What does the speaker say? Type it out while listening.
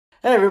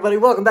Hey everybody,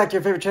 welcome back to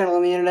your favorite channel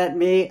on the internet,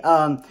 me,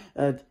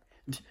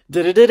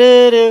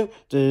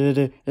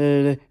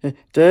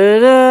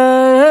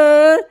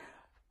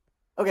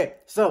 Okay,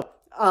 so,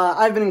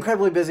 I've been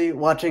incredibly busy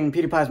watching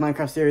PewDiePie's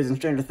Minecraft series and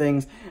Stranger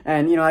Things,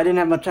 and, I didn't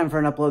have much time for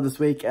an upload this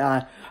week.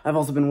 I've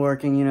also been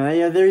working,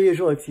 their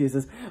usual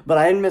excuses, but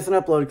I didn't miss an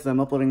upload because I'm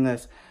uploading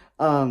this.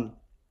 So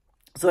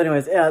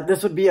anyways,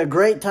 this would be a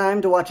great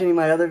time to watch any of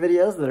my other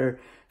videos that are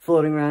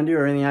floating around you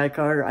or in the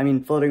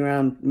iCard, floating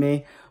around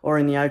me or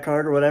in the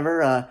iCard or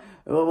whatever,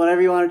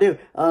 whatever you want to do.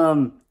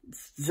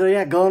 So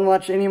yeah, go and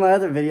watch any of my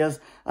other videos.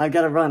 I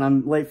gotta run.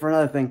 I'm late for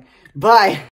another thing. Bye!